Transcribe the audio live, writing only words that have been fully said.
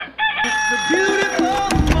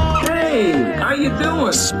Hey, how you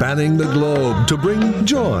doing? Spanning the globe to bring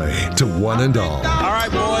joy to one and all. All right,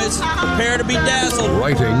 boys, prepare to be dazzled.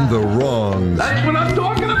 Righting the wrongs. That's what I'm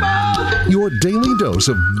talking about! Your daily dose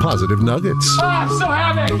of positive nuggets. Oh, I'm so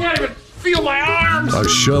happy I can't even feel my arms! A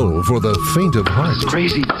show for the faint of heart. It's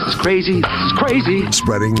crazy, it's crazy, it's crazy.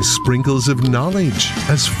 Spreading sprinkles of knowledge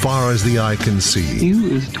as far as the eye can see. You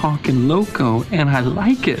is talking loco, and I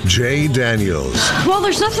like it. Jay Daniels. Well,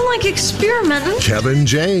 there's nothing like experimenting. Kevin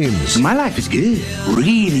James. My life is good,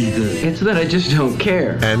 really good. It's that I just don't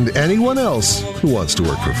care. And anyone else who wants to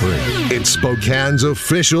work for free. It's Spokane's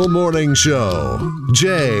official morning show.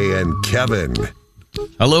 Jay and Kevin.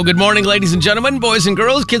 Hello, good morning, ladies and gentlemen, boys and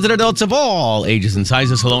girls, kids and adults of all ages and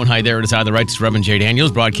sizes. Hello and hi there. It is I, the righteous Reverend Jay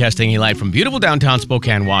Daniels, broadcasting live from beautiful downtown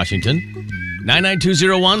Spokane, Washington.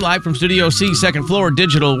 99201, live from Studio C, second floor,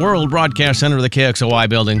 Digital World Broadcast Center of the KXOY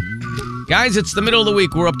building. Guys, it's the middle of the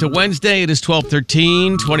week. We're up to Wednesday. It is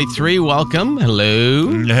 12/13/23. Welcome. Hello.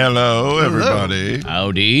 Hello, everybody.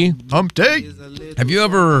 Howdy. Hump day. Have you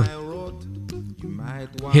ever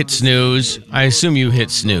hit snooze? I assume you hit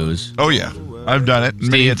snooze. Oh, yeah. I've done it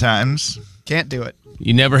many a times. Can't do it.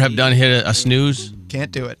 You never have hit a snooze?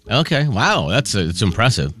 Can't do it. Okay. Wow. It's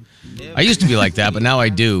impressive. I used to be like that, but now I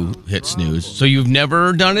do hit snooze. So you've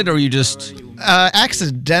never done it, or you just...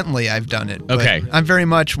 Accidentally, I've done it. Okay. I'm very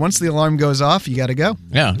much, once the alarm goes off, you got to go.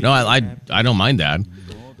 Yeah. No, I don't mind that.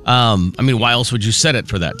 I mean, why else would you set it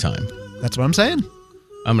for that time? That's what I'm saying.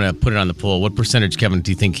 I'm going to put it on the poll. What percentage, Kevin,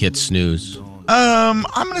 do you think hits snooze? I'm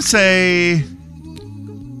going to say...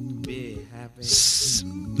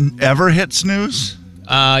 Ever hit snooze?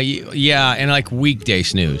 Yeah, and like weekday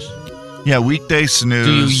snooze. Yeah, weekday snooze.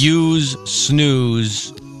 Do you use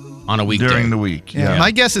snooze on a weekday? During the week. Yeah.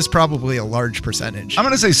 My guess is probably a large percentage. I'm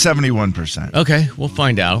going to say 71%. Okay, we'll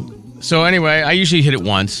find out. So anyway, I usually hit it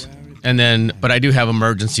once, but I do have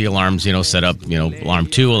emergency alarms, set up, alarm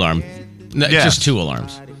 2, alarm, just 2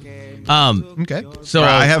 alarms. Okay. So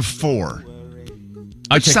I have 4,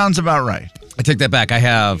 which sounds about right. I take that back. I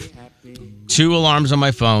have 2 alarms on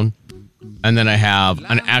my phone, and then I have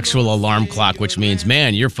an actual alarm clock, which means,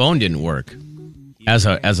 man, your phone didn't work as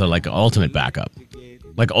a like ultimate backup,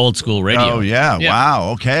 like old school radio. Oh yeah. Wow.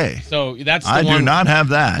 Okay. So that's the I one. do not have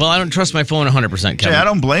that. Well, I don't trust my phone 100%, Kevin. Jay, I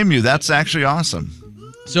don't blame you. That's actually awesome.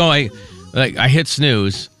 So I hit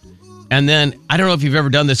snooze, and then I don't know if you've ever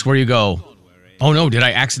done this where you go, oh no, did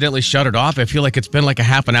I accidentally shut it off? I feel like it's been like a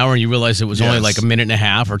half an hour and you realize it was only like a minute and a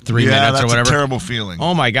half or 3 minutes or whatever. That's a terrible feeling.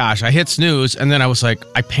 Oh my gosh, I hit snooze and then I was like,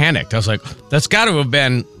 I panicked. I was like, that's got to have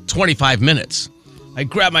been 25 minutes. I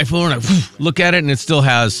grabbed my phone and I look at it and it still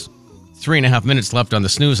has 3.5 minutes left on the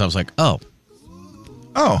snooze. I was like, oh.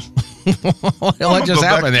 What just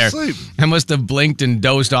happened there? I must have blinked and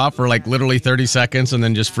dozed off for like literally 30 seconds and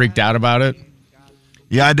then just freaked out about it.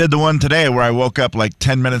 Yeah, I did the one today where I woke up like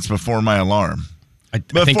 10 minutes before my alarm. I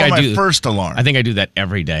think I do. First alarm. I think I do that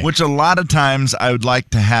every day. Which a lot of times I would like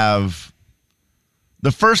to have.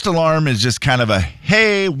 The first alarm is just kind of a,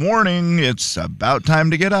 hey, warning, it's about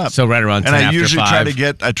time to get up. So right around 10 after 5. And I usually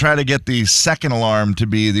try to get the second alarm to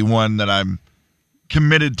be the one that I'm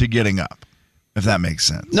committed to getting up, if that makes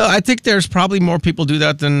sense. No, I think there's probably more people do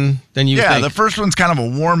that than you think. Yeah, the first one's kind of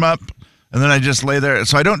a warm up, and then I just lay there.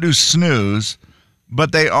 So I don't do snooze,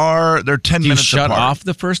 but they're 10 minutes apart. You shut off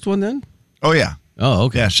the first one then? Oh, yeah. Oh,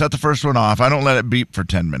 okay. Yeah, shut the first one off. I don't let it beep for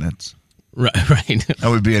 10 minutes. Right. That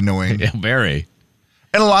would be annoying. Yeah, very.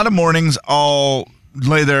 And a lot of mornings, I'll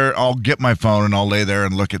lay there, I'll get my phone, and I'll lay there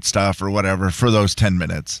and look at stuff or whatever for those 10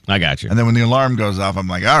 minutes. I got you. And then when the alarm goes off, I'm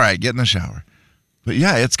like, all right, get in the shower. But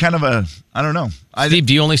yeah, it's kind of I don't know. Steve,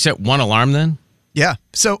 do you only set one alarm then? Yeah.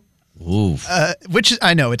 So, which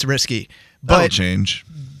I know it's risky, but that'll change.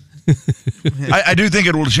 I do think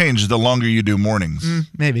it will change the longer you do mornings.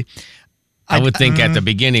 Maybe. I would think at the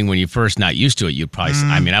beginning when you're first not used to it, you'd probably,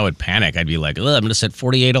 I would panic. I'd be like, I'm going to set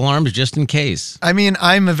 48 alarms just in case. I mean,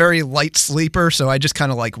 I'm a very light sleeper, so I just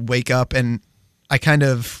kind of like wake up and I kind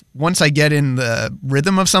of, once I get in the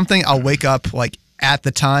rhythm of something, I'll wake up like at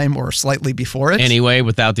the time or slightly before it. Anyway,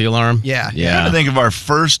 without the alarm? Yeah. I think of our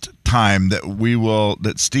first time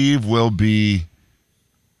that Steve will be,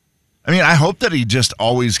 I mean, I hope that he just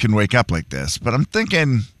always can wake up like this, but I'm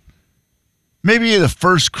thinking maybe the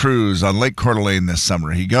first cruise on Lake Coeur d'Alene this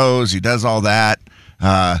summer. He goes, he does all that.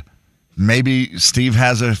 Maybe Steve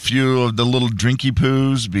has a few of the little drinky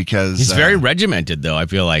poos because he's very regimented, though, I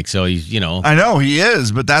feel like. So he's, I know he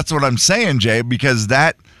is, but that's what I'm saying, Jay, because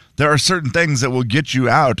there are certain things that will get you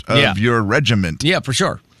out of your regiment. Yeah, for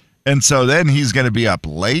sure. And so then he's going to be up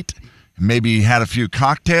late. Maybe he had a few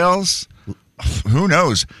cocktails. Who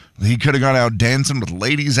knows? he could have gone out dancing with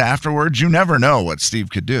ladies afterwards. You never know what Steve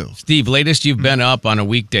could do. Steve, latest you've been up on a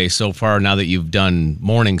weekday so far now that you've done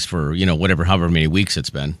mornings for, however many weeks it's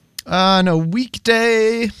been. On a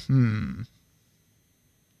weekday,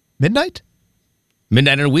 midnight?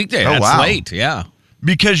 Midnight on a weekday. Oh, That's wow. late, yeah.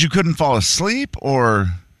 Because you couldn't fall asleep, or?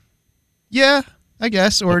 Yeah, I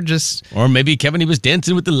guess, or just... Or maybe Kevin, he was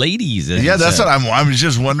dancing with the ladies. Yeah, that's what I was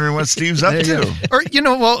just wondering what Steve's up to. Or,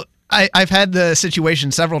 I've had the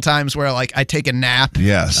situation several times where, like, I take a nap.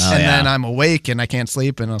 Yes. And then I'm awake and I can't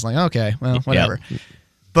sleep, and I was like, okay, well, whatever. Yep.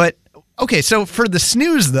 But, okay, so for the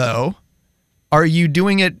snooze, though, are you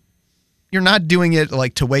doing it... You're not doing it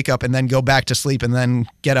like to wake up and then go back to sleep and then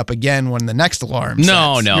get up again when the next alarm sets.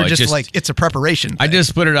 No. You're just like, it's a preparation thing. I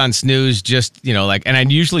just put it on snooze and it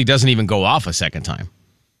usually doesn't even go off a second time.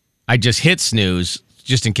 I just hit snooze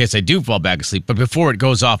just in case I do fall back asleep. But before it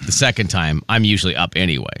goes off the second time, I'm usually up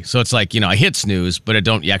anyway. So it's like, I hit snooze, but I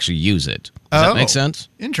don't actually use it. Does that make sense?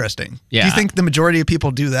 Interesting. Yeah. Do you think the majority of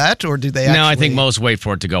people do that, or do they actually... No, I think most wait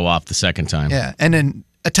for it to go off the second time. Yeah, and then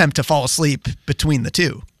attempt to fall asleep between the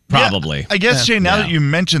two. Probably. Yeah, I guess, Jay, now that you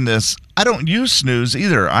mention this, I don't use snooze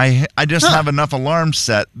either. I just have enough alarms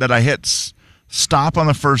set that I hit stop on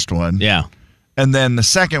the first one. Yeah. And then the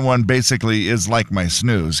second one basically is like my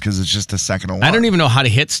snooze because it's just a second alarm. I don't even know how to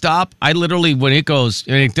hit stop. I literally, when it goes,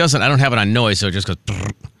 and it doesn't, I don't have it on noise, so it just goes,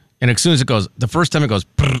 brrr. And as soon as it goes, the first time it goes,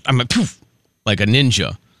 brrr, I'm like, poof, like a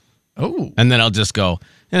ninja. Oh. And then I'll just go,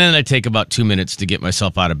 and then I take about 2 minutes to get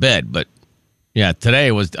myself out of bed. But yeah, today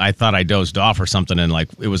I thought I dozed off or something, and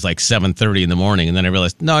it was like 7:30 in the morning, and then I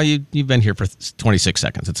realized, no, you've been here for 26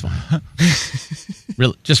 seconds. It's fine.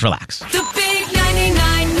 Just relax. The big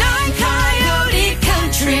 99.9 Coyote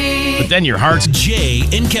Country. But then your heart's Jay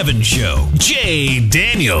and Kevin Show. Jay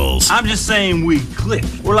Daniels. I'm just saying we click.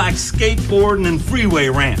 We're like skateboarding and freeway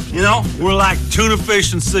ramps, We're like tuna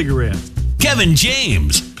fish and cigarettes. Kevin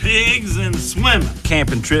James. Pigs and swimming.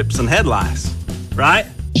 Camping trips and head lice, right?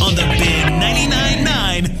 On the big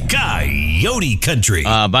 99.9 Coyote Country.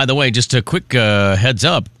 By the way, just a quick heads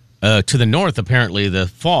up. To the north, apparently, the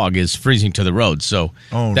fog is freezing to the road. So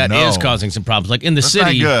that is causing some problems. Like in the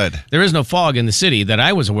city, not good. There is no fog in the city that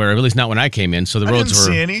I was aware of, at least not when I came in. So the roads didn't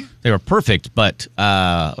see any. They were perfect. But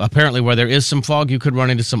apparently where there is some fog, you could run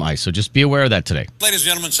into some ice. So just be aware of that today. Ladies and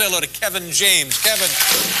gentlemen, say hello to Kevin James. Kevin.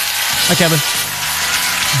 Hi, Kevin.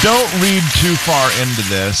 Don't read too far into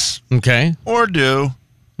this. Okay. Or do.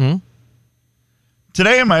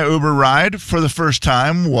 Today in my Uber ride, for the first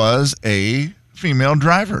time, was a female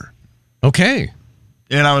driver. Okay.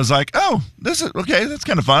 And I was like, oh, this is okay. That's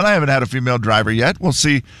kind of fun. I haven't had a female driver yet. We'll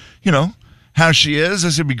see, how she is.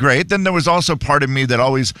 This would be great. Then there was also part of me that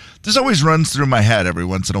always runs through my head every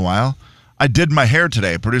once in a while. I did my hair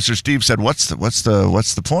today. Producer Steve said, "What's the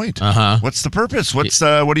point? What's the purpose? What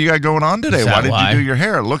do you got going on today? Why did you do your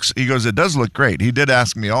hair? He goes, it does look great. He did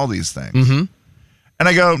ask me all these things. Mm-hmm. And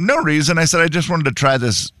I go, no reason. I said, I just wanted to try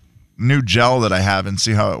this new gel that I have and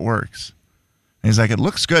see how it works. And he's like, it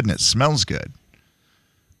looks good and it smells good.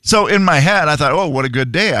 So in my head, I thought, oh, what a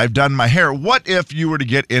good day. I've done my hair. What if you were to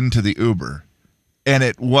get into the Uber and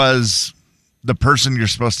it was the person you're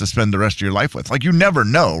supposed to spend the rest of your life with? Like, you never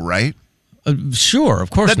know, right? Sure, of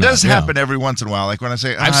course. That does happen every once in a while. Like when I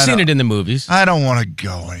say, I've seen it in the movies. I don't want to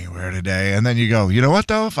go anywhere today. And then you go, you know what,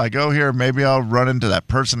 though? If I go here, maybe I'll run into that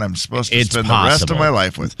person I'm supposed to spend the rest of my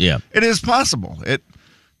life with. Yeah. It is possible.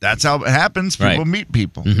 That's how it happens. People meet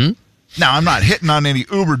people. Mm-hmm. Now, I'm not hitting on any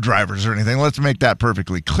Uber drivers or anything. Let's make that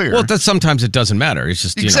perfectly clear. Well, sometimes it doesn't matter. It's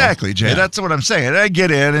just, exactly, Jay. Yeah. That's what I'm saying. I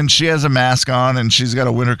get in, and she has a mask on, and she's got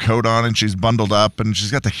a winter coat on, and she's bundled up, and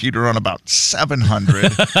she's got the heater on about 700.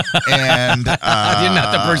 And you're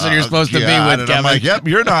not the person you're supposed to be with, Kevin. I'm like, yep,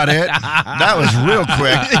 you're not it. That was real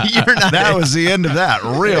quick. You're not that it. was the end of that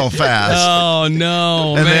real fast. Oh,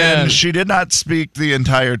 no, and man. then she did not speak the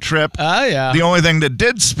entire trip. Oh, yeah. The only thing that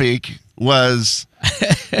did speak was...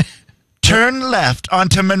 Turn left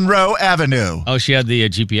onto Monroe Avenue. Oh, she had the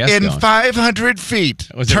GPS in going. 500 feet.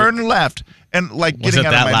 Turn left. And like getting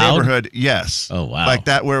out of my neighborhood, yes. Oh, wow. Like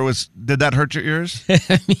that where it was, did that hurt your ears?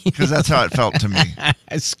 Because that's how it felt to me.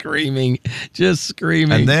 Screaming, just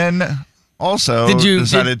screaming. And then also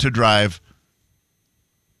decided to drive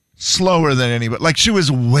slower than anybody. Like she was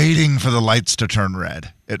waiting for the lights to turn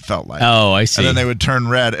red, it felt like. Oh, I see. And then they would turn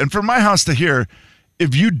red. And from my house to here,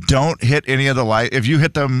 if you don't hit any of the light, if you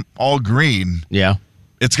hit them all green,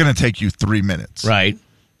 it's going to take you 3 minutes. Right.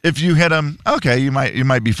 If you hit them, okay, you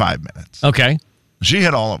might be 5 minutes. Okay. She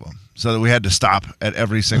hit all of them, so that we had to stop at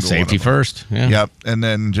every single one. Safety first. Yeah. Yep. And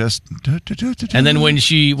then just. And then when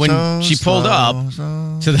she pulled up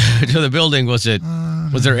to the building, was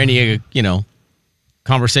there any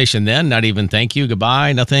conversation then? Not even thank you,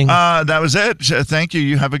 goodbye, nothing? That was it. Thank you.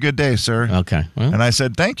 You have a good day, sir. Okay. Well, And I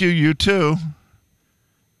said, thank you. You too.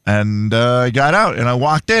 And I got out and I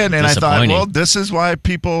walked in and I thought, Disappointing. well, this is why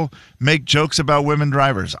people make jokes about women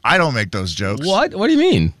drivers. I don't make those jokes. what? What do you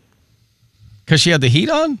mean? Because she had the heat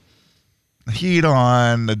on? Heat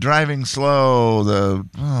on, the driving slow, oh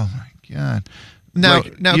my God. Now,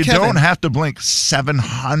 you Kevin, don't have to blink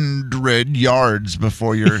 700 yards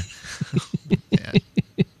before you're.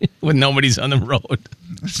 When nobody's on the road.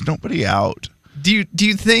 There's nobody out. Do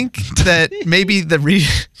you think that maybe the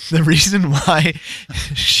reason why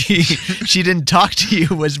she didn't talk to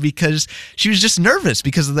you was because she was just nervous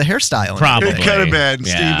because of the hairstyle? and Probably. It could have been,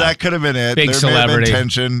 Yeah. Steve. That could have been it. Big there celebrity. May have been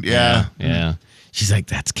tension. Yeah. She's like,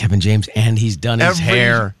 that's Kevin James, and he's done his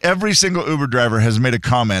hair. Every single Uber driver has made a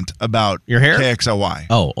comment about Your hair? KXLY.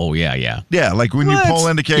 Oh, yeah. Yeah, like when What? you pull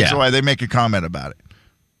into KXLY, Yeah. they make a comment about it.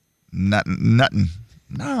 Nothing.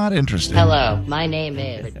 Not interesting. Hello, my name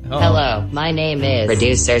is. Hello, my name is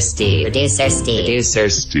Producer Steve. Producer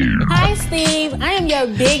Steve. Hi, Steve. I am your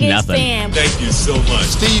biggest Nothing. fan. Thank you so much.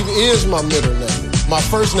 Steve is my middle name. My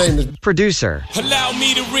first name is Producer. Allow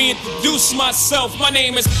me to reintroduce myself. My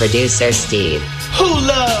name is Producer Steve. Who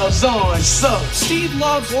loves orange soda? Steve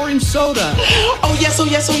loves orange soda. Oh, yes,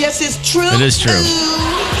 it's true. It is true.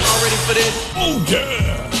 all ready for this. Oh,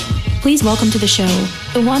 yeah. Please welcome to the show,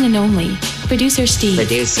 the one and only Producer Steve.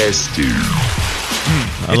 Producer Steve.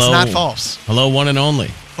 Hello. It's not false. Hello, one and only.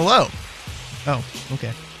 Hello. Oh,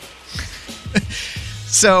 okay.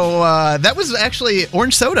 So that was actually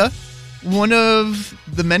orange soda, one of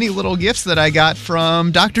the many little gifts that I got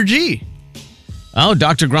from Dr. G. Oh,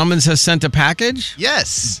 Dr. Grummins has sent a package?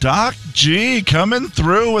 Yes. Doc G coming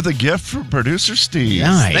through with a gift from Producer Steve.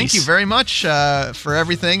 Nice. Thank you very much for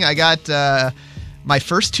everything. I got my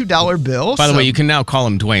first $2 bill. By the way, you can now call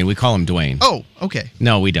him Dwayne. We call him Dwayne. Oh, okay.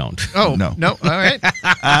 No, we don't. Oh, No. All right.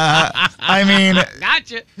 I mean,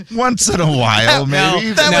 Gotcha. once in a while,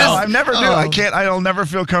 maybe. No, no. I never do. I'll never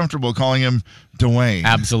feel comfortable calling him Dwayne.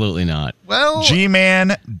 Absolutely not. Well,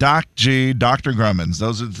 G-Man, Doc G, Dr. Grummins.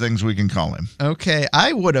 Those are the things we can call him. okay.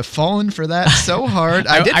 I would have fallen for that so hard.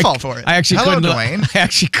 I did fall for it. I actually Hello, couldn't. Dwayne. I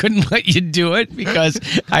actually couldn't let you do it because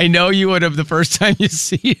I know you would have the first time you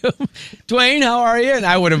see him. Dwayne, how are you? And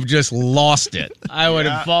I would have just lost it. I would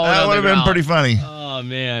have fallen. That on would the have been ground. pretty funny. Oh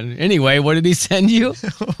man. Anyway, what did he send you?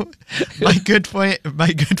 my good friend.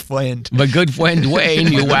 My good friend. My good friend Dwayne,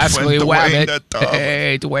 you wascally Dwayne wabbit. the dog.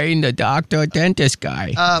 Hey, Dwayne, the doctor, dentist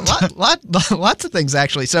guy. Lots of things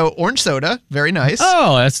actually. So orange soda, very nice.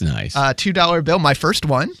 Oh, that's nice. $2 bill, my first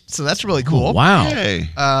one. So that's really cool. Oh, wow. Hey.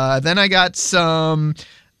 Then I got some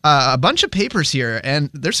a bunch of papers here, and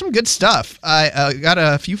there's some good stuff. I got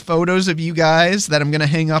a few photos of you guys that I'm going to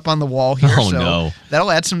hang up on the wall here. Oh, so no.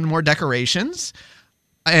 That'll add some more decorations.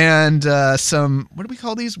 And some, what do we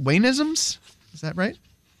call these? Wayneisms? Is that right?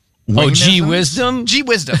 Oh, G Wayneisms? Wisdom? G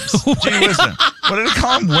Wisdoms. G Wisdom. What did it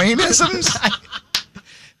call him? Wayneisms?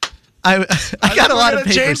 I got a lot of We're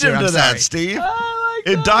gonna papers change here. him I'm to sorry. that, Steve.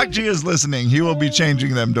 If Doc G is listening, he will be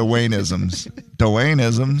changing them to Wayneisms.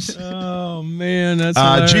 Dwayneisms. Oh, man.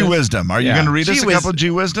 That's G Wisdom. Are you Yeah. going to read us a G-Wisdom. couple of G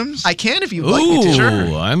Wisdoms? I can if you Ooh, like me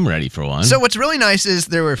to. I'm ready for one. So what's really nice is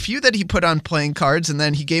there were a few that he put on playing cards, and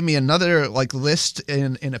then he gave me another like list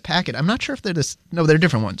in a packet. I'm not sure if they're this. No, they're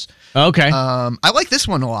different ones. Okay. I like this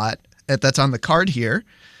one a lot. That's on the card here.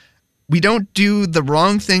 We don't do the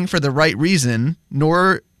wrong thing for the right reason,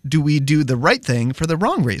 nor do we do the right thing for the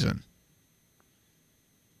wrong reason.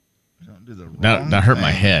 That hurt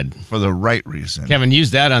my head. For the right reason. Kevin,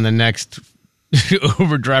 use that on the next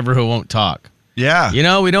Uber driver who won't talk. Yeah. You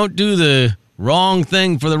know, we don't do the wrong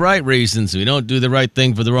thing for the right reasons. We don't do the right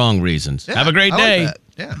thing for the wrong reasons. Yeah, Have a great I like day. that.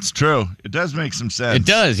 Yeah. It's true. It does make some sense. It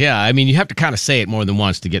does, yeah. I mean, you have to kind of say it more than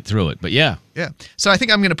once to get through it, but yeah. Yeah. So I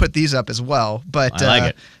think I'm going to put these up as well. But I like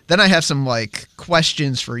it. Then I have some like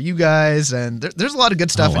questions for you guys, and there's a lot of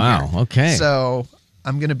good stuff Oh, wow. in here. Okay. So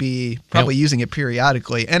I'm going to be probably using it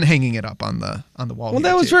periodically and hanging it up on the wall. Well, here,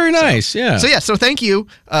 that was too. very nice, yeah. So thank you.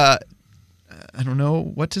 I don't know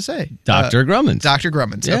what to say. Dr. Grummins. Dr.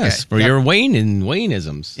 Grummins. Yes, okay. for your Wayne and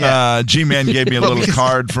Wayneisms. G-Man gave me a little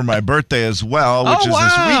card for my birthday as well, which is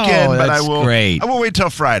this weekend. But That's great. I will wait till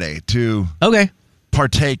Friday to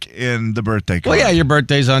partake in the birthday card. Well, yeah, your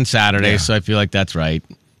birthday's on Saturday, so I feel like that's right.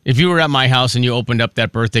 If you were at my house and you opened up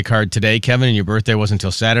that birthday card today, Kevin, and your birthday wasn't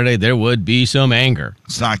until Saturday, there would be some anger.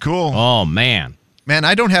 It's not cool. Oh, man. Man,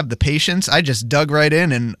 I don't have the patience. I just dug right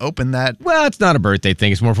in and opened that. Well, it's not a birthday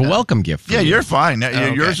thing. It's more of a welcome gift for you. You're fine.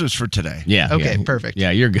 okay. Yours was for today. Yeah. Okay, yeah. perfect. Yeah,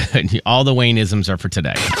 you're good. All the Wayneisms are for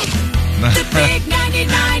today. The big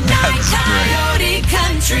 99.9 Coyote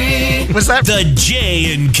Country. Was that The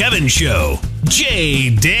Jay and Kevin Show.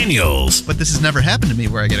 Jay Daniels. But this has never happened to me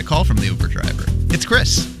where I get a call from the Uber driver. It's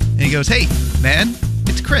Chris. And he goes, hey, man,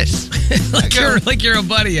 it's Chris. like you're a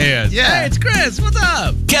buddy of his. Yeah. Hey, it's Chris. What's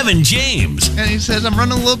up? Kevin James. And he says, I'm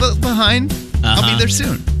running a little bit behind. I'll be there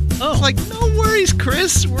soon. Oh. It's like, no worries,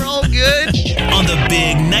 Chris. We're all good. On the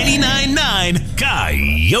big 99.9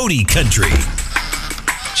 Coyote Country.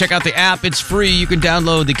 Check out the app. It's free. You can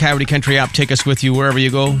download the Coyote Country app. Take us with you wherever you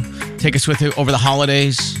go. Take us with you over the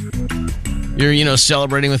holidays. You're,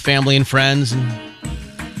 celebrating with family and friends. And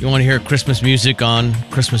you want to hear Christmas music on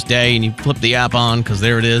Christmas Day, and you flip the app on because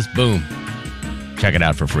there it is. Boom. Check it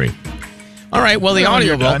out for free. All right. Well, the When audio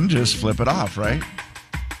you're book. done, just flip it off, right?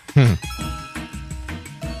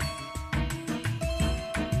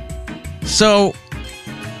 So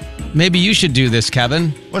maybe you should do this,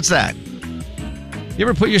 Kevin. What's that? You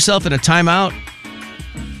ever put yourself in a timeout?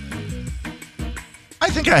 I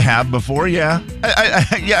think I have before, yeah.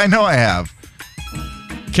 I know I have.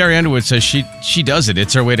 Carrie Underwood says she does it.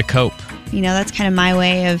 It's her way to cope. That's kind of my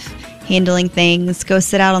way of handling things. Go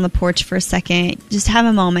sit out on the porch for a second. Just have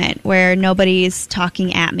a moment where nobody's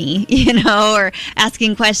talking at me, or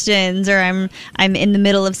asking questions, or I'm in the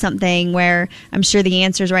middle of something where I'm sure the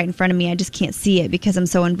answer's right in front of me. I just can't see it because I'm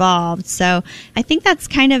so involved. So I think that's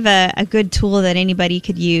kind of a good tool that anybody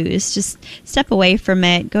could use. Just step away from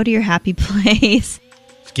it. Go to your happy place.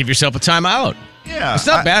 Give yourself a timeout. Yeah. It's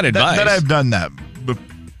not bad advice. That I've done that. But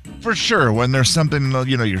for sure, when there's something,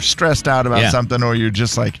 you're stressed out about something, or you're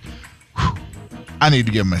just like, I need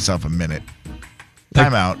to give myself a minute.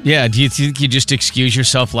 Time out. Yeah, do you think you just excuse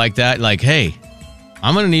yourself like that? Like, hey,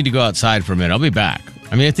 I'm going to need to go outside for a minute. I'll be back.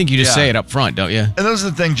 I mean, I think you just say it up front, don't you? And those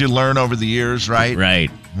are the things you learn over the years, right?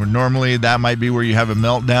 Right. Where normally that might be where you have a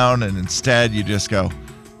meltdown, and instead you just go,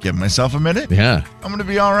 give myself a minute. Yeah. I'm going to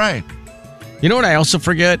be all right. You know what I also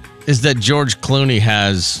forget is that George Clooney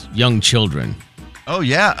has young children. Oh,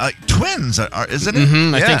 yeah. Twins, isn't it?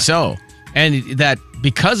 Mm-hmm, I think so. And that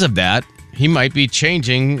because of that, he might be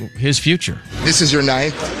changing his future. This is your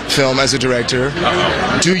 9th film as a director.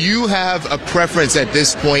 Uh-oh. Do you have a preference at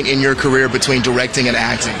this point in your career between directing and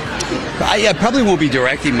acting? I probably won't be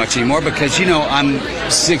directing much anymore because, I'm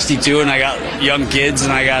 62 and I got young kids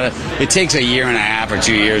and it takes a year and a half or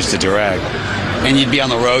 2 years to direct. And you'd be on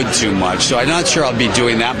the road too much. So I'm not sure I'll be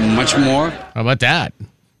doing that much more. How about that?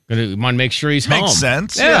 Gonna want to make sure he's home. Makes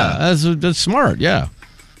sense. Yeah. That's smart. Yeah.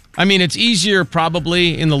 I mean, it's easier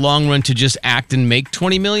probably in the long run to just act and make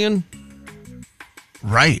 $20 million.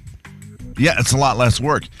 Right. Yeah, it's a lot less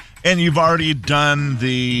work. And you've already done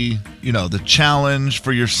the challenge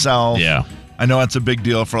for yourself. Yeah. I know it's a big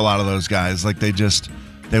deal for a lot of those guys. Like they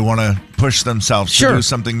want to push themselves to do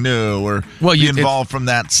something new or be involved from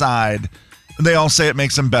that side. They all say it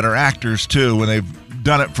makes them better actors too when they've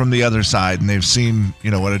done it from the other side and they've seen,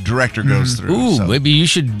 what a director goes through. Ooh, maybe you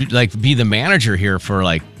should be the manager here for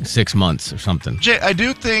 6 months or something. Jay, I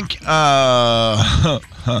do think I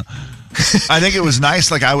think it was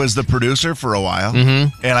nice. I was the producer for a while,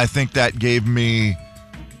 and I think that gave me,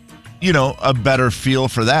 a better feel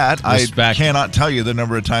for that. Respect. I cannot tell you the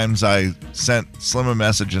number of times I sent Slim a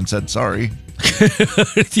message and said sorry.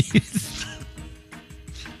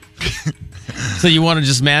 So you want to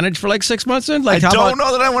just manage for 6 months then? I don't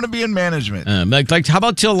know that I want to be in management. How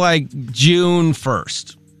about till June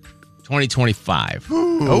 1st, 2025?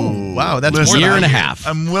 Oh, wow. That's a year and a idea. half.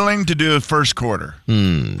 I'm willing to do a first quarter.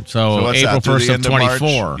 So what's April that, through 1st the of end of March?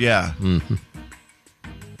 24. Yeah.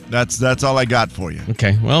 That's all I got for you.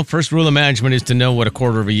 Okay. Well, first rule of management is to know what a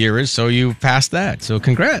quarter of a year is, so you passed that. So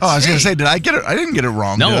congrats. Oh, I was going to say, did I get it? I didn't get it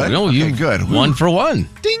wrong. No, okay, you good. 1 for 1.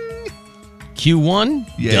 Ding.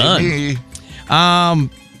 Q1 Yay, done. me. I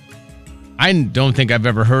don't think I've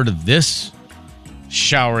ever heard of this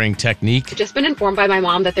showering technique. I've just been informed by my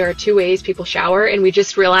mom that there are 2 ways people shower, and we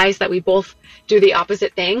just realized that we both do the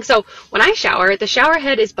opposite thing. So when I shower, the shower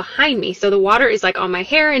head is behind me, so the water is on my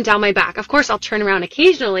hair and down my back. Of course, I'll turn around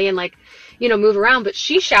occasionally and move around, but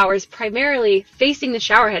she showers primarily facing the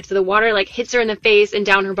shower head, so the water hits her in the face and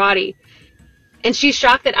down her body. And she's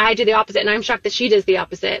shocked that I do the opposite, and I'm shocked that she does the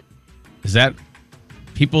opposite. Is that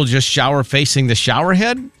people just shower facing the shower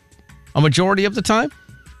head a majority of the time?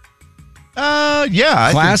 Yeah.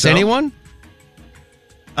 I Class, think so. anyone?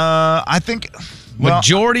 I think...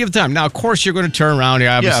 majority of the time. Now, of course, you're going to turn around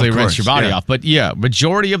and obviously rinse your body off. But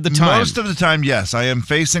majority of the time. Most of the time, yes. I am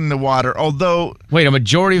facing the water, although... Wait, a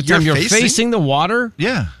majority of the time you're facing the water?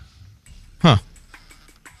 Yeah. Huh.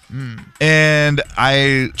 And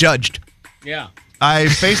I... Judged. Yeah. I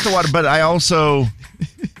face the water, but I also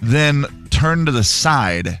then turn to the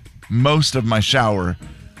side most of my shower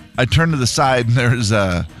I turn to the side and there's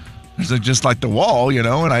just like the wall,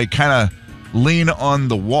 and I kind of lean on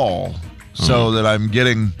the wall so that I'm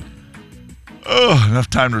getting enough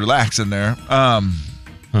time to relax in there.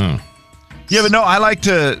 Yeah, but no, I like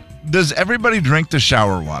to. Does everybody drink the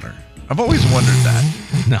shower water? I've always wondered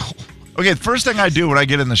that. No. Okay, the first thing I do when I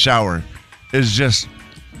get in the shower is just,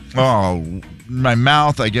 my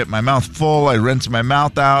mouth. I get my mouth full. I rinse my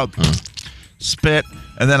mouth out, spit,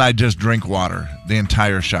 and then I just drink water the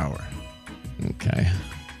entire shower. Okay.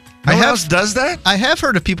 No one else does that? I have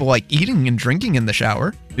heard of people like eating and drinking in the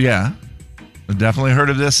shower. Yeah. I've definitely heard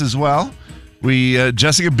of this as well.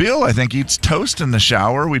 Jessica Biel, I think, eats toast in the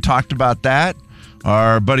shower. We talked about that.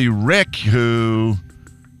 Our buddy Rick, who,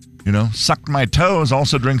 sucked my toes,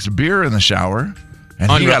 also drinks beer in the shower.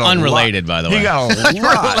 And unrelated, by the way. He got a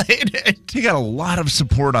lot. He got a lot of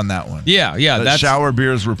support on that one. Yeah. That shower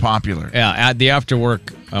beers were popular. Yeah, at the after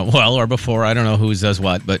work, or before. I don't know who does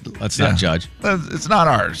what, but let's not judge. It's not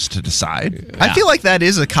ours to decide. Yeah. I feel like that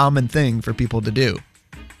is a common thing for people to do.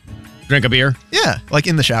 Drink a beer? Yeah, like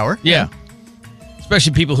in the shower. Yeah.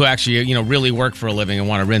 Especially people who actually, really work for a living and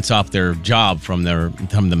want to rinse off their job from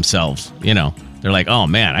themselves. They're like, oh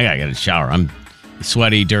man, I gotta get a shower. I'm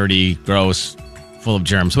sweaty, dirty, gross, full of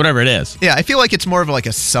germs, whatever it is. Yeah, I feel like it's more of like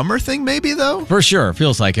a summer thing, maybe though. For sure,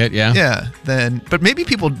 feels like it. Yeah. Yeah. But maybe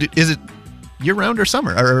people is it year round or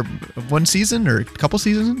summer or one season or a couple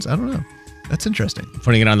seasons? I don't know. That's interesting.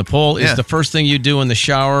 Putting it on the poll is the first thing you do in the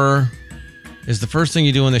shower.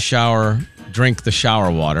 Drink the shower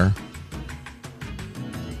water.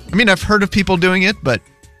 I mean, I've heard of people doing it, but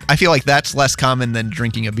I feel like that's less common than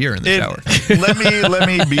drinking a beer in the shower. Let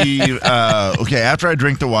me be okay. After I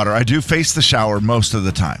drink the water, I do face the shower most of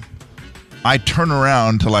the time. I turn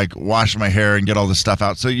around to like wash my hair and get all the stuff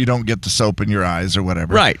out, so you don't get the soap in your eyes or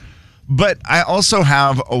whatever. Right. But I also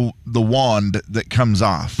have the wand that comes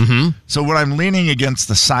off. Mm-hmm. So when I'm leaning against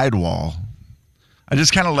the side wall, I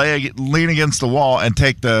just kind of lean against the wall and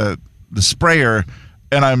take the sprayer,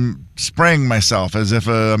 and I'm spraying myself as if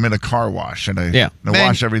I'm in a car wash. And I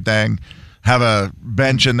wash everything, have a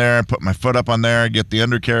bench in there, put my foot up on there, get the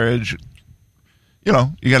undercarriage. You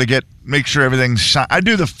got to make sure everything's shine. I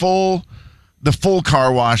do the full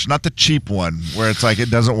car wash, not the cheap one where it's like it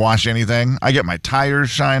doesn't wash anything. I get my tires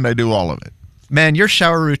shined. I do all of it. Man, your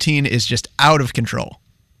shower routine is just out of control.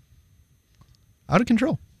 Out of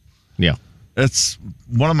control. Yeah. It's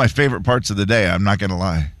one of my favorite parts of the day. I'm not going to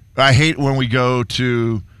lie. I hate when we go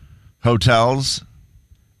to hotels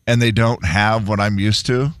and they don't have what I'm used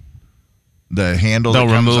to. The handle that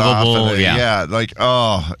comes off.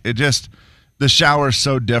 The shower's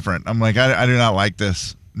so different. I'm like, I do not like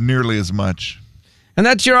this nearly as much. And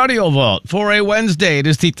that's your audio vault for a Wednesday. It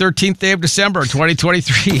is the 13th day of December,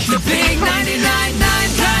 2023. The big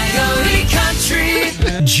 99.9 Coyote Country.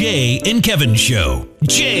 Jay and Kevin Show.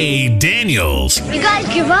 Jay Daniels. You guys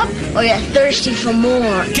give up or you're thirsty for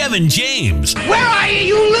more? Kevin James. Where are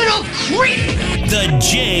you, you little creep? The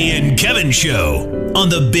Jay and Kevin Show on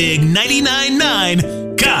the big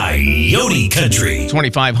 99.9 Coyote Country.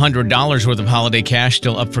 $2,500 worth of holiday cash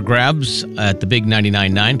still up for grabs at the big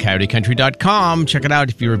 99.9 CoyoteCountry.com. Check it out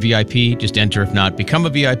if you're a VIP. Just enter. If not, become a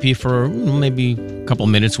VIP for maybe a couple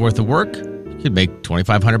minutes worth of work. You could make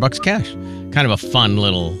 $2,500 cash. Kind of a fun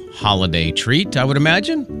little holiday treat, I would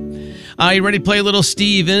imagine. Are you ready to play a little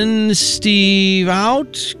Steve in, Steve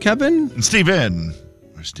out, Kevin? Steve in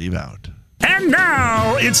or Steve out. And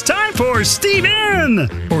now it's time for Steve in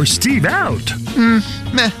or Steve out.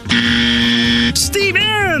 Steve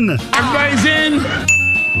in. Everybody's in.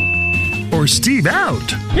 Or Steve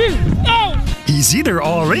out. Out. He's either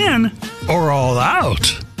all in or all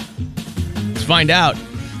out. Let's find out.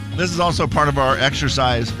 This is also part of our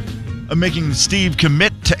exercise of making Steve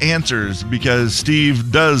commit to answers because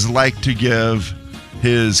Steve does like to give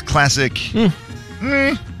his classic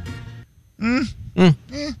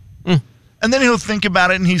and then he'll think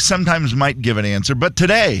about it and he sometimes might give an answer. But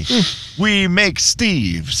today, we make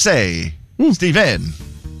Steve say Steve in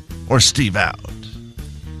or Steve out.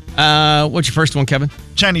 What's your first one, Kevin?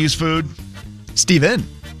 Chinese food. Steve in.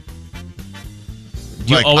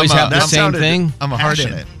 Do you always have the same thing? I'm a hard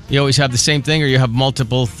in. You always have the same thing, or you have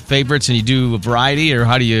multiple favorites and you do a variety, or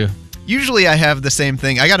how do you? Usually I have the same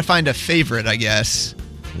thing. I got to find a favorite, I guess.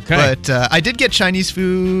 Okay. But I did get Chinese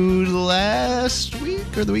food last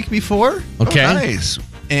week or the week before. Okay. Oh, nice.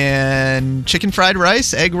 And chicken fried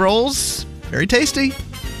rice, egg rolls. Very tasty.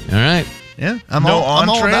 All right. Yeah. I'm all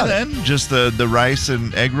about then? It. Just the rice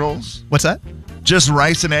and egg rolls? What's that? Just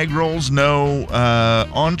rice and egg rolls, no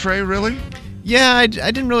entree, really? Yeah, I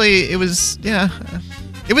didn't really. It was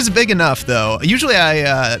big enough, though. Usually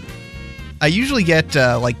I I usually get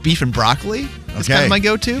like beef and broccoli. That's kind of my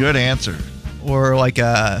go-to. Good answer. Or like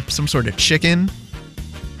some sort of chicken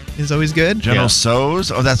is always good. General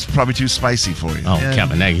Tso's? Oh, that's probably too spicy for you. Oh,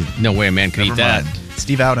 Kevin, no way a man can eat that.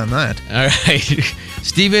 Steve out on that. All right.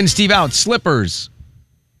 Steve in, Steve out. Slippers.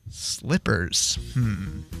 Slippers.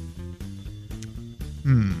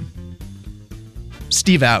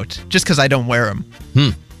 Steve out, just because I don't wear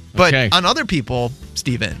them. But on other people,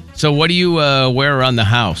 Steve in. So what do you wear around the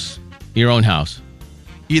house? Your own house?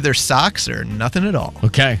 Either socks or nothing at all.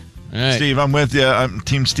 Okay. All right. Steve, I'm with you. I'm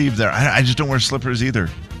Team Steve there. I just don't wear slippers either.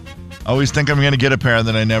 I always think I'm going to get a pair, and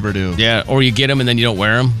then I never do. Yeah, or you get them and then you don't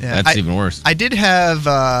wear them. Yeah, that's even worse. I did have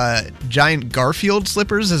giant Garfield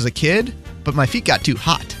slippers as a kid, but my feet got too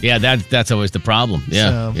hot. Yeah, that's always the problem.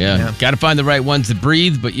 Yeah, yeah. Got to find the right ones that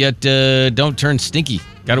breathe, but yet don't turn stinky.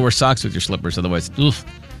 Got to wear socks with your slippers, otherwise, oof.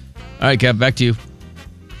 All right, Kev, back to you.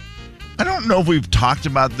 I don't know if we've talked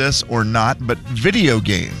about this or not, but video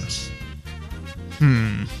games.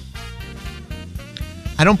 I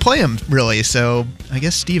don't play them, really, so I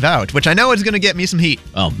guess Steve out, which I know is going to get me some heat.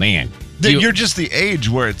 Oh, man. You're just the age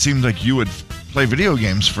where it seems like you would play video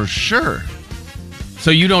games for sure.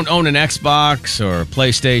 So you don't own an Xbox or a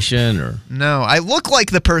PlayStation or... No, I look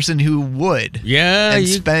like the person who would. Yeah. And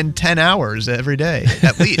spend 10 hours every day,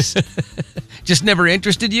 at least. Just never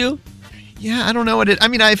interested you? Yeah, I don't know what it... I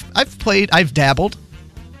mean, I've played, I've dabbled,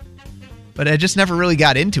 but I just never really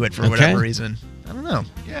got into it for whatever reason. I don't know.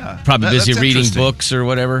 Yeah. Probably busy reading books or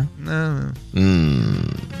whatever. No.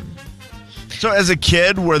 So as a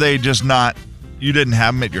kid, were they just not... You didn't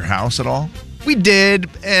have them at your house at all? We did,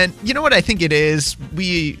 and you know what I think it is?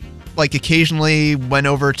 We, like, occasionally went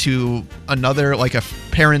over to another, like, a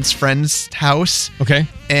parent's friend's house. Okay.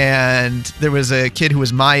 And there was a kid who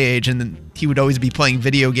was my age, and then he would always be playing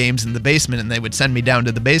video games in the basement, and they would send me down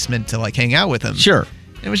to the basement to, like, hang out with him. Sure.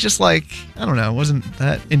 It was just like, I don't know, it wasn't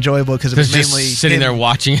that enjoyable because it was mainly just sitting there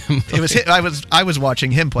watching him. It was I was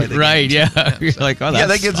watching him play the right, games. Yeah. You're like, oh, that's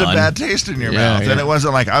that gives fun. a bad taste in your mouth. And it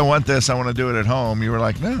wasn't like, I want this, I want to do it at home. You were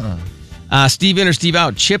like, no. Steve in or Steve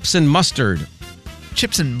out, chips and mustard.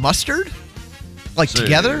 Chips and mustard? Like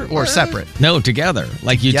together or separate? No, together.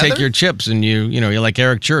 Like you Together? take your chips and you're like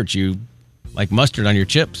Eric Church, you like mustard on your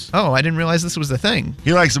chips. Oh, I didn't realize this was a thing.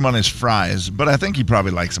 He likes them on his fries, but I think he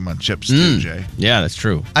probably likes them on chips too, Jay. Yeah, that's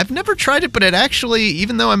true. I've never tried it, but it actually,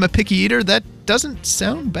 even though I'm a picky eater, that doesn't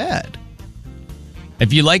sound bad.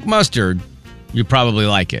 If you like mustard, you probably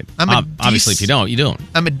like it. Obviously, if you don't, you don't.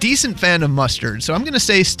 I'm a decent fan of mustard, so I'm going to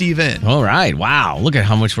say Steve in. All right. Wow. Look at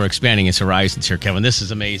how much we're expanding his horizons here, Kevin. This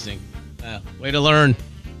is amazing. Way to learn.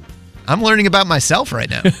 I'm learning about myself right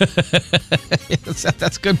now.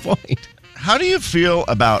 That's a good point. How do you feel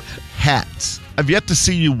about hats? I've yet to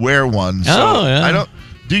see you wear one. So yeah.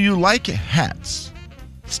 Do you like hats?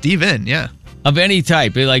 Steve in, yeah. Of any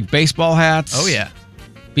type. Like baseball hats? Oh, yeah.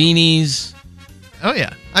 Beanies? Oh,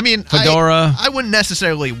 yeah. I mean, fedora? I wouldn't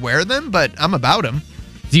necessarily wear them, but I'm about them.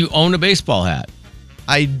 Do you own a baseball hat?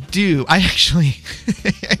 I do. I actually...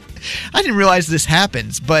 I didn't realize this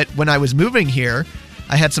happens, but when I was moving here,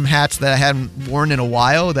 I had some hats that I hadn't worn in a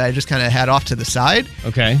while that I just kind of had off to the side.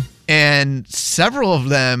 Okay. And several of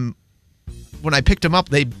them, when I picked them up,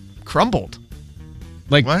 they crumbled.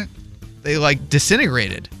 Like what? They like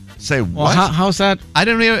disintegrated. Say well, what? How's that? I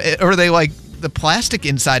don't know. Or they like the plastic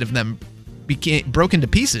inside of them broke into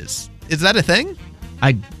pieces. Is that a thing?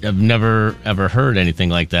 I have never ever heard anything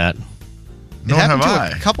like that. Nor it happened have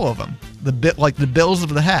to I. a couple of them. Like the bills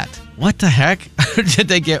of the hat. What the heck? Did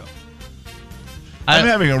they get? I'm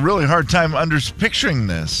having a really hard time picturing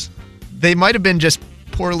this. They might have been just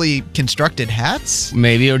poorly constructed hats.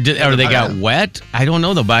 Maybe, or they got wet. I don't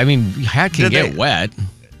know though. But I mean, hat can get wet.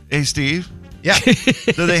 Hey, Steve. Yeah.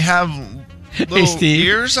 Do they have little Steve.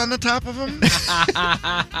 ears on the top of them?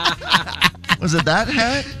 Was it that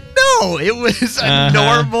hat? No, it was a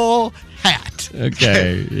normal hat.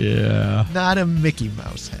 Okay, yeah. Not a Mickey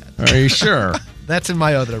Mouse hat. Are you sure? That's in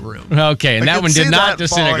my other room. Okay, and I that can one see did not that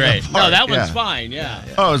falling disintegrate. apart, No, that yeah. one's fine, yeah.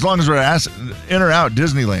 Oh, as long as we're in or out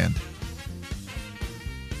Disneyland.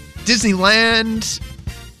 Disneyland.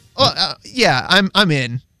 Oh, yeah, I'm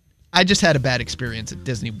in. I just had a bad experience at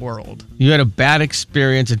Disney World. You had a bad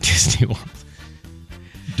experience at Disney World.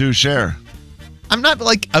 Do share. I'm not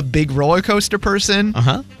like a big roller coaster person.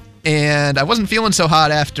 Uh-huh. And I wasn't feeling so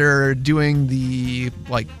hot after doing the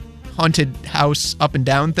like haunted house up and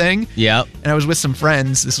down thing. Yep. And I was with some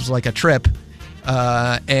friends. This was like a trip.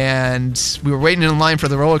 And we were waiting in line for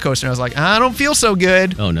the roller coaster. And I was like, I don't feel so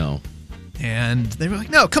good. Oh, no. And they were like,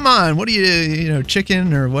 no, come on. What are you,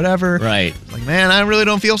 chicken or whatever? Right. Like, man, I really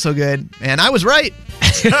don't feel so good. And I was right.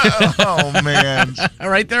 Oh, man.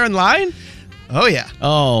 Right there in line? Oh, yeah.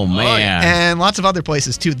 Oh, man. And lots of other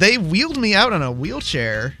places, too. They wheeled me out on a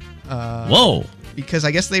wheelchair. Whoa. Because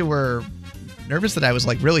I guess they were nervous that I was,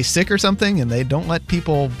 like, really sick or something, and they don't let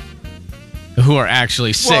people... Who are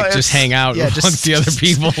actually sick just hang out amongst the other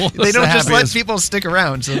people. They don't just let people stick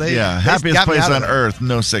around. So they happiest got me place out on of earth,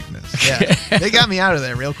 no sickness. Yeah, they got me out of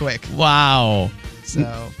there real quick. Wow. So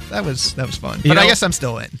that was fun. You But I know, guess I'm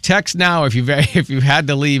still in. Text now if you've had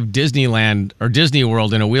to leave Disneyland or Disney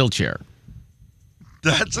World in a wheelchair.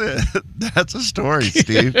 That's a story,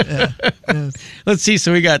 Steve. Let's see.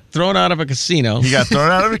 So we got thrown out of a casino. He got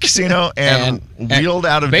thrown out of a casino and wheeled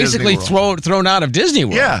out of basically Disney World. thrown out of Disney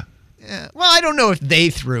World. Yeah. Yeah. Well, I don't know if they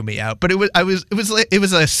threw me out, but it was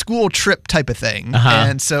a school trip type of thing,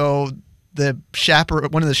 and so one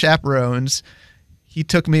of the chaperones, he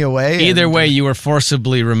took me away. Either way, you were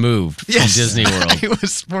forcibly removed from Disney World. I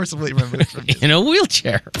was forcibly removed from in a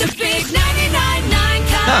wheelchair. The big 99.9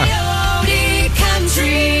 Coyote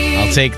Country. I'll take